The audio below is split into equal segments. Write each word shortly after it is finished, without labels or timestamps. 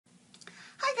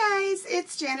Hi guys,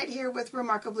 it's Janet here with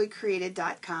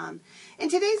remarkablycreated.com. In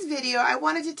today's video, I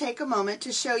wanted to take a moment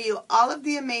to show you all of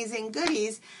the amazing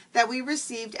goodies that we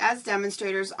received as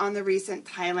demonstrators on the recent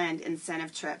Thailand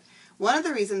incentive trip. One of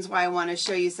the reasons why I want to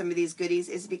show you some of these goodies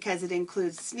is because it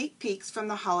includes sneak peeks from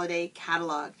the holiday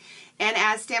catalog. And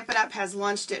as Stampin' Up! Has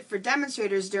launched it for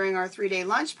demonstrators during our 3-day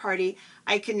launch party,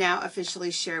 I can now officially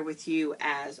share with you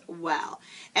as well.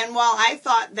 And while I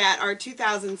thought that our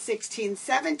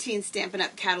 2016-17 Stampin'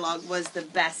 Up! Catalog was the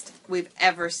best we've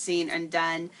ever seen and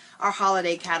done, our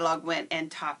holiday catalog went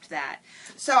and topped that.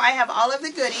 So I have all of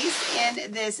the goodies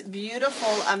in this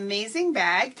beautiful, amazing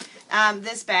bag.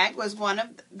 This bag was one of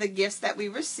the gifts that we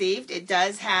received. It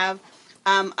does have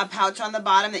a pouch on the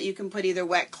bottom that you can put either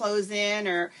wet clothes in,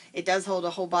 or it does hold a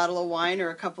whole bottle of wine or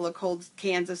a couple of cold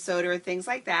cans of soda or things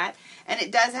like that. And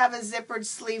it does have a zippered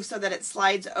sleeve so that it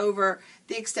slides over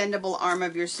the extendable arm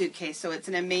of your suitcase. So it's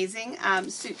an amazing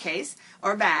suitcase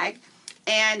or bag.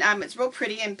 And it's real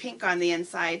pretty and pink on the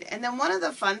inside. And then one of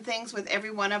the fun things with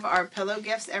every one of our pillow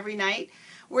gifts every night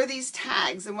were these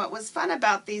tags. And what was fun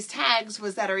about these tags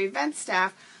was that our event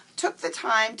staff took the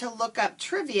time to look up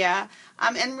trivia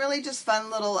and really just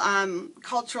fun little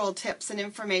cultural tips and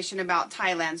information about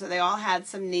Thailand. So they all had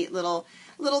some neat little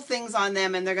things on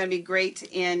them, and they're going to be great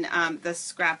in the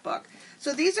scrapbook.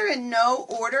 So these are in no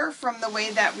order from the way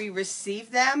that we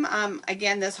received them.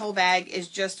 Again, this whole bag is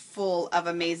just full of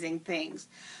amazing things.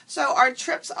 So our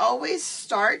trips always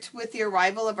start with the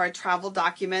arrival of our travel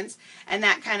documents, and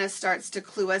that kind of starts to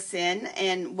clue us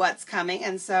in what's coming.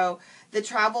 And so the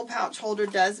travel pouch holder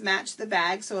does match the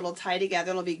bag, so it'll tie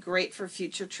together. It'll be great for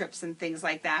future trips and things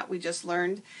like that. We just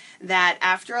learned that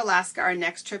after Alaska, our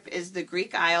next trip is the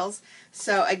Greek Isles.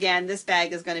 So again, this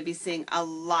bag is going to be seeing a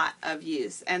lot of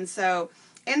use. And so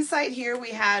inside here we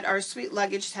had our sweet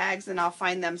luggage tags, and I'll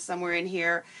find them somewhere in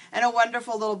here, and a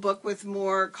wonderful little book with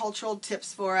more cultural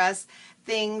tips for us,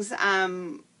 things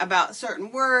about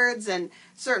certain words and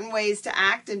certain ways to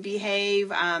act and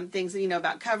behave, things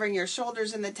about covering your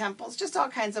shoulders in the temples, just all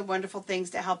kinds of wonderful things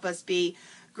to help us be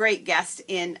great guests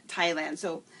in Thailand.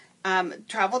 So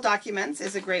travel documents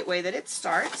is a great way that it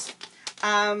starts.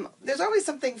 There's always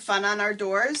something fun on our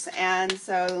doors, and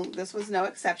so this was no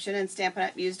exception. And Stampin'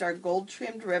 Up! Used our gold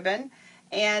trimmed ribbon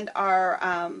and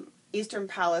our Eastern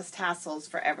Palace tassels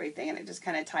for everything, and it just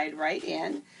kind of tied right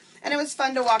in. And it was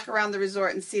fun to walk around the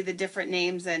resort and see the different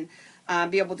names and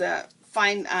be able to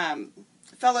find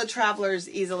fellow travelers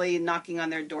easily knocking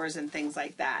on their doors and things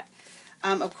like that.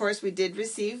 Of course, we did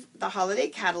receive the holiday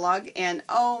catalog, and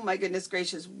oh my goodness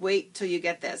gracious, wait till you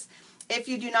get this. If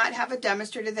you do not have a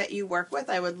demonstrator that you work with,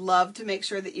 I would love to make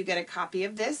sure that you get a copy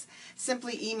of this.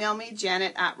 Simply email me,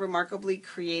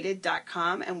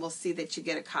 janet@remarkablycreated.com, and we'll see that you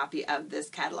get a copy of this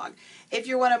catalog. If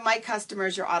you're one of my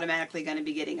customers, you're automatically going to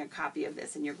be getting a copy of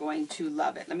this, and you're going to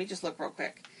love it. Let me just look real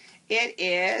quick. It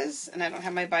is, and I don't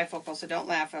have my bifocal, so don't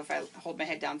laugh if I hold my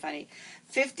head down funny,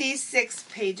 56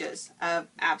 pages of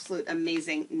absolute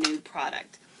amazing new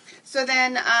product. So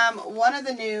then one of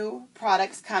the new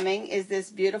products coming is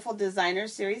this beautiful designer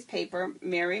series paper,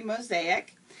 Merry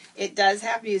Mosaic. It does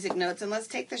have music notes, and let's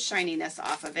take the shininess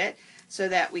off of it so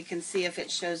that we can see if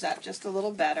it shows up just a little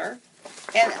better.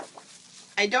 And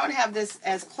I don't have this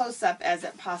as close up as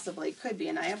it possibly could be,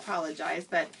 and I apologize,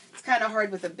 but it's kind of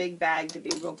hard with a big bag to be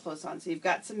real close on. So you've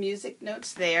got some music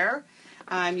notes there.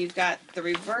 You've got the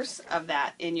reverse of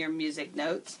that in your music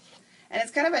notes. And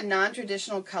it's kind of a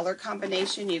non-traditional color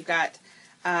combination. You've got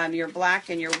your black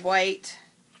and your white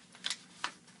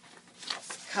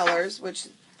colors, which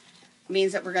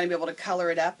means that we're going to be able to color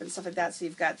it up and stuff like that. So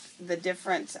you've got the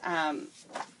different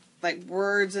like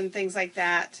words and things like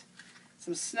that.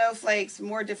 Some snowflakes,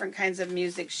 more different kinds of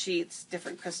music sheets,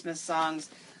 different Christmas songs.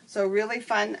 So really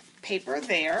fun paper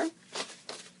there.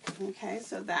 Okay,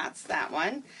 so that's that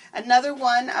one. Another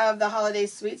one of the holiday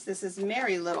sweets. This is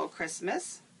Merry Little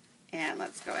Christmas. And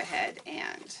let's go ahead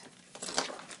and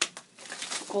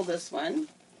pull this one.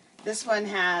 This one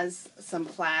has some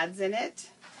plaids in it.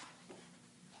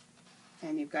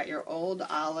 And you've got your old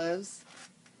olives.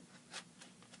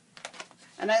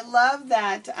 And I love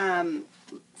that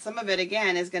some of it,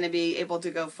 again, is going to be able to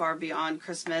go far beyond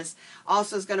Christmas.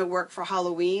 Also is going to work for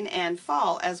Halloween and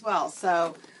fall as well.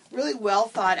 So really well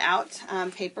thought out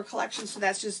paper collection. So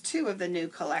that's just two of the new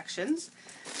collections.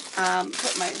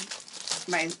 Put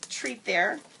my treat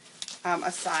there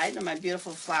aside, and my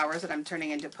beautiful flowers that I'm turning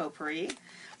into potpourri.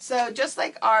 So just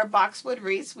like our boxwood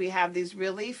wreaths, we have these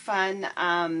really fun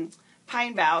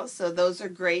pine boughs. So those are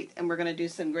great, and we're going to do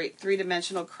some great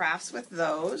three-dimensional crafts with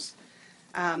those.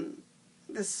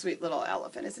 This sweet little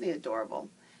elephant, isn't he adorable?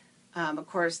 Of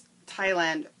course,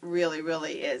 Thailand really,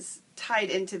 really is tied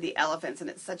into the elephants, and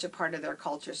it's such a part of their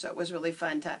culture. So it was really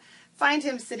fun to find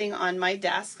him sitting on my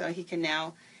desk, so he can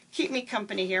now keep me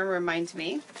company here and remind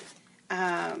me.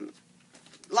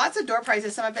 Lots of door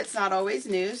prizes. Some of it's not always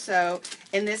new. So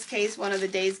in this case, one of the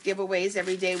day's giveaways,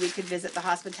 every day we could visit the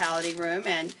hospitality room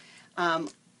and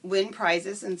win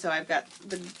prizes. And so I've got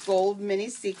the gold mini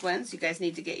sequins. You guys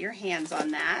need to get your hands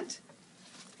on that.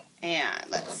 And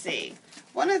let's see.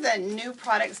 One of the new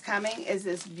products coming is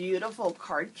this beautiful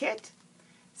card kit.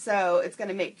 So it's going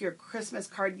to make your Christmas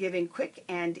card giving quick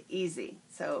and easy.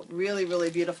 So really, really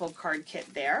beautiful card kit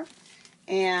there.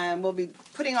 And we'll be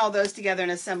putting all those together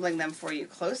and assembling them for you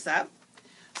close up.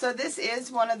 So this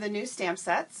is one of the new stamp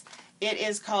sets. It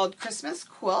is called Christmas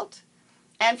Quilt.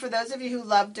 And for those of you who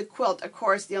love to quilt, of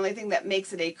course, the only thing that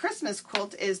makes it a Christmas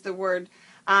quilt is the word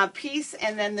peace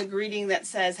and then the greeting that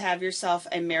says, have yourself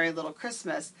a merry little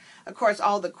Christmas. Of course,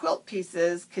 all the quilt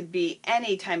pieces could be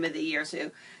any time of the year, so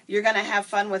you're going to have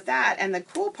fun with that. And the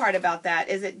cool part about that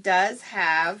is it does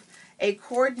have a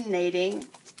coordinating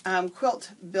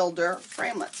quilt builder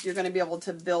framelits. You're going to be able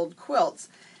to build quilts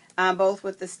both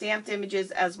with the stamped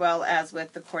images as well as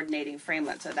with the coordinating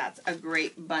framelit. So that's a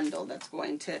great bundle that's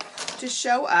going to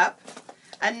show up.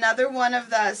 Another one of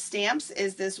the stamps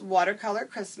is this watercolor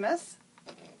Christmas.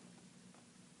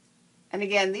 And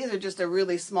again, these are just a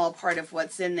really small part of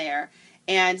what's in there.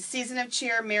 And Season of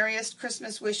Cheer, Merriest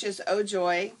Christmas Wishes, Oh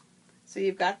Joy. So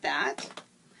you've got that.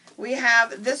 We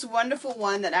have this wonderful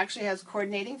one that actually has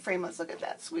coordinating framelits. Look at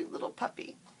that sweet little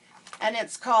puppy. And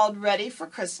it's called Ready for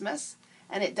Christmas.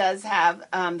 And it does have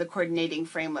the coordinating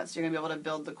framelits. You're going to be able to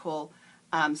build the cool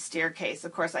staircase.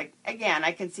 Of course, I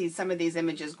can see some of these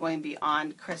images going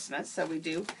beyond Christmas. So we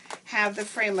do have the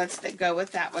framelits that go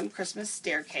with that one, Christmas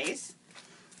staircase.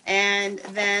 And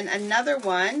then another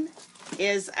one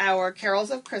is our Carols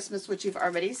of Christmas, which you've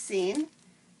already seen.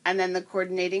 And then the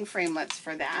coordinating framelits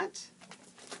for that.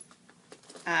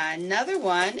 Another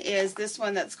one is this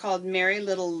one that's called Merry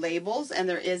Little Labels. And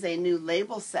there is a new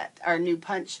label set, or new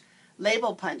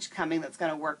label punch coming that's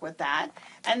going to work with that.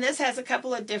 And this has a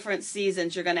couple of different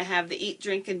seasons. You're going to have the Eat,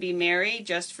 Drink, and Be Merry,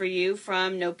 Just for You,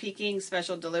 From, No Peeking,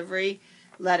 Special Delivery,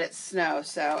 Let It Snow.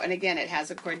 So, and again, it has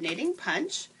a coordinating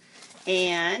punch.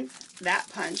 And that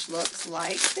punch looks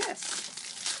like this.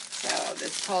 So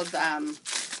this is called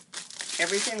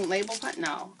Everything Label Punch.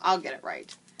 No, I'll get it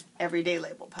right. Everyday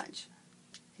Label Punch.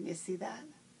 Can you see that?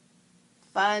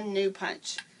 Fun new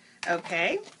punch.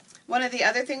 Okay. One of the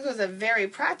other things was a very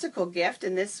practical gift,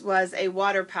 and this was a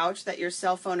water pouch that your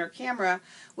cell phone or camera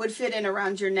would fit in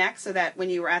around your neck so that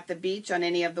when you were at the beach on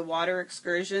any of the water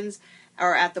excursions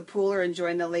or at the pool or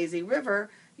enjoying the lazy river,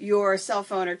 your cell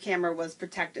phone or camera was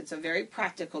protected. So very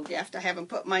practical gift. I haven't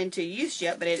put mine to use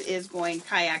yet, but it is going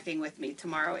kayaking with me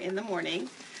tomorrow in the morning.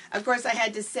 Of course, I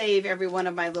had to save every one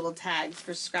of my little tags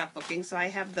for scrapbooking, so I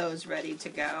have those ready to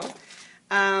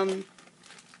go.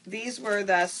 These were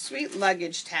the sweet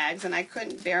luggage tags, and I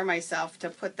couldn't bear myself to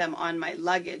put them on my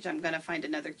luggage. I'm going to find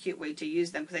another cute way to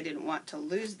use them because I didn't want to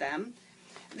lose them.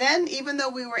 Then, even though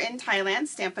we were in Thailand,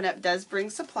 Stampin' Up! Does bring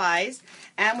supplies,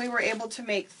 and we were able to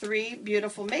make 3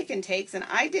 beautiful make and takes, and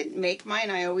I didn't make mine.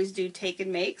 I always do take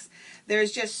and makes.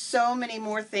 There's just so many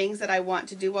more things that I want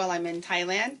to do while I'm in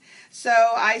Thailand, so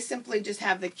I simply just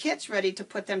have the kits ready to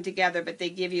put them together, but they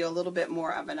give you a little bit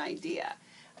more of an idea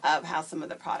of how some of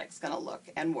the product's going to look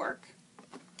and work.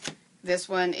 This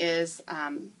one is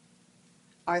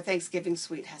our Thanksgiving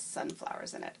suite has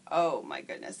sunflowers in it. Oh my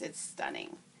goodness, it's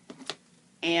stunning.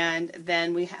 And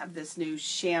then we have this new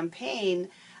champagne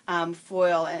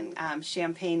foil and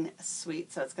champagne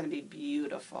suite, so it's going to be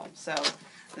beautiful. So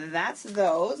that's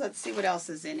those. Let's see what else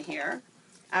is in here.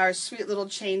 Our sweet little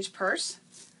change purse.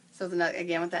 So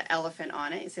again, with that elephant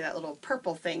on it. You see that little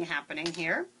purple thing happening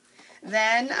here.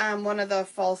 Then one of the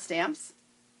fall stamps.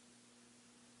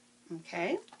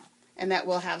 Okay. And that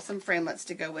will have some framelits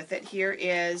to go with it. Here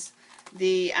is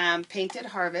the Painted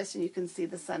Harvest, and you can see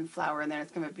the sunflower in there.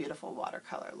 It's going to be a beautiful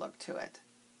watercolor look to it.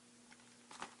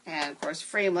 And, of course,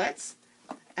 framelits.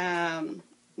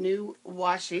 New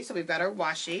washi, so we've got our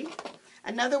washi.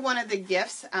 Another one of the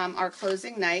gifts, our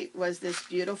closing night, was this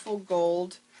beautiful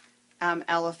gold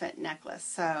elephant necklace.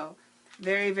 So,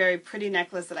 very, very pretty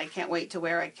necklace that I can't wait to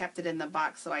wear. I kept it in the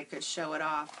box so I could show it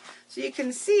off. So you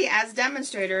can see, as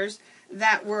demonstrators,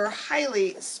 that we're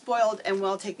highly spoiled and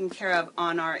well taken care of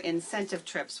on our incentive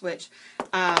trips, which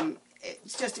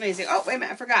it's just amazing. Oh, wait a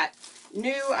minute, I forgot.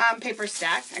 New paper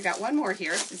stack. I got one more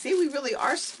here. So see, we really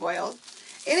are spoiled.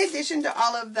 In addition to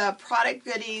all of the product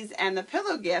goodies and the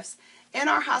pillow gifts, In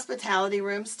our hospitality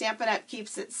room, Stampin' Up!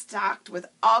 Keeps it stocked with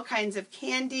all kinds of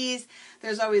candies.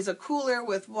 There's always a cooler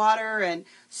with water and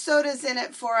sodas in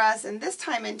it for us. And this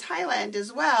time in Thailand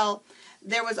as well,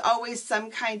 there was always some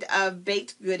kind of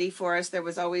baked goodie for us. There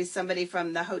was always somebody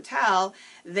from the hotel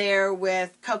there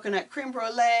with coconut creme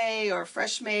brulee or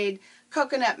fresh made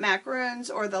coconut macaroons,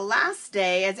 or the last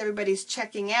day as everybody's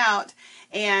checking out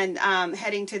and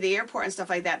heading to the airport and stuff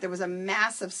like that, there was a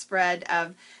massive spread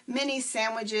of mini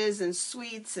sandwiches and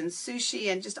sweets and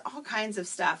sushi and just all kinds of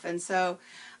stuff. And so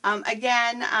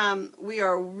again, we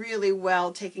are really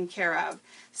well taken care of.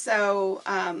 So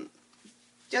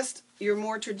just your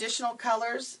more traditional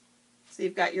colors. So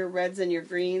you've got your reds and your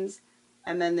greens,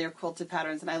 and then their quilted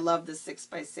patterns. And I love the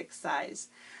 6x6 size.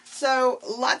 So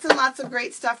lots and lots of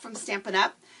great stuff from Stampin'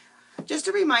 Up! Just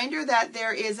a reminder that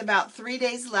there is about 3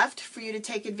 days left for you to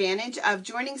take advantage of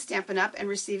joining Stampin' Up! And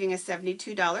receiving a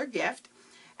 $72 gift.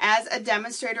 As a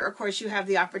demonstrator, of course, you have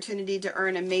the opportunity to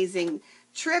earn amazing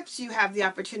trips. You have the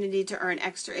opportunity to earn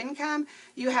extra income.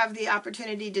 You have the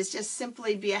opportunity to just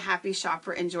simply be a happy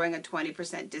shopper enjoying a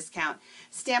 20% discount.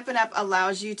 Stampin' Up!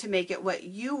 Allows you to make it what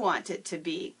you want it to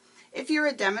be. If you're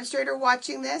a demonstrator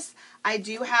watching this, I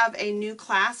do have a new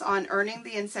class on earning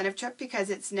the incentive trip, because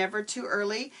it's never too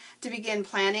early to begin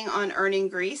planning on earning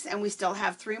Greece, and we still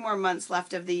have 3 more months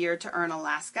left of the year to earn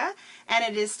Alaska, and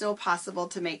it is still possible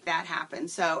to make that happen.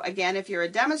 So again, if you're a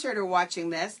demonstrator watching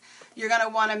this, you're going to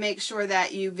want to make sure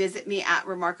that you visit me at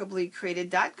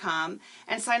remarkablycreated.com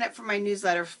and sign up for my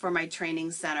newsletter for my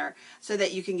training center so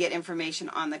that you can get information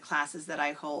on the classes that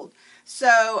I hold.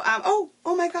 So, oh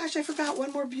my gosh, I forgot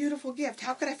one more beautiful gift.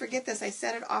 How could I forget this? I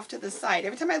set it off to the side.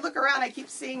 Every time I look around, I keep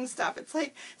seeing stuff. It's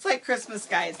like Christmas,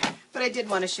 guys. But I did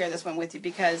want to share this one with you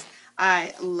because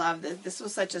I love this. This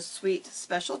was such a sweet,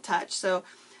 special touch. So,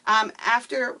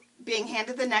 after being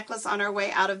handed the necklace on our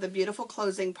way out of the beautiful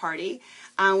closing party,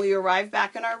 we arrived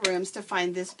back in our rooms to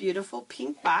find this beautiful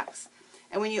pink box.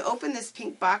 And when you open this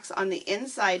pink box, on the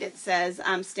inside it says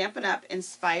Stampin' Up!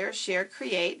 Inspire, Share,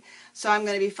 Create. So I'm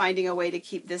going to be finding a way to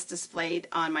keep this displayed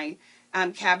on my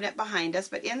cabinet behind us.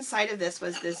 But inside of this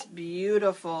was this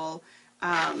beautiful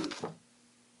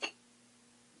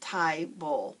Thai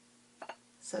bowl.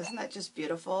 So isn't that just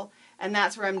beautiful? And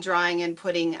that's where I'm drawing and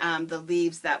putting the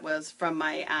leaves that was from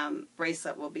my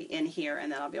bracelet will be in here,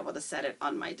 and then I'll be able to set it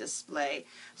on my display.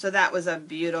 So that was a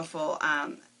beautiful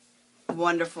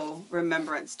wonderful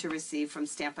remembrance to receive from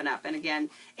Stampin' Up! And again,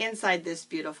 inside this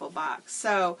beautiful box.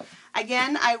 So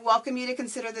again, I welcome you to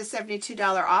consider the $72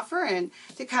 offer and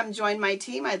to come join my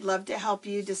team. I'd love to help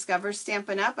you discover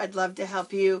Stampin' Up! I'd love to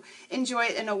help you enjoy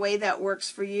it in a way that works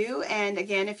for you. And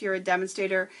again, if you're a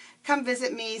demonstrator, come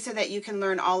visit me so that you can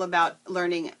learn all about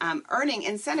earning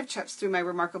incentive trips through my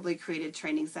Remarkably Created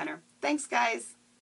Training Center. Thanks, guys.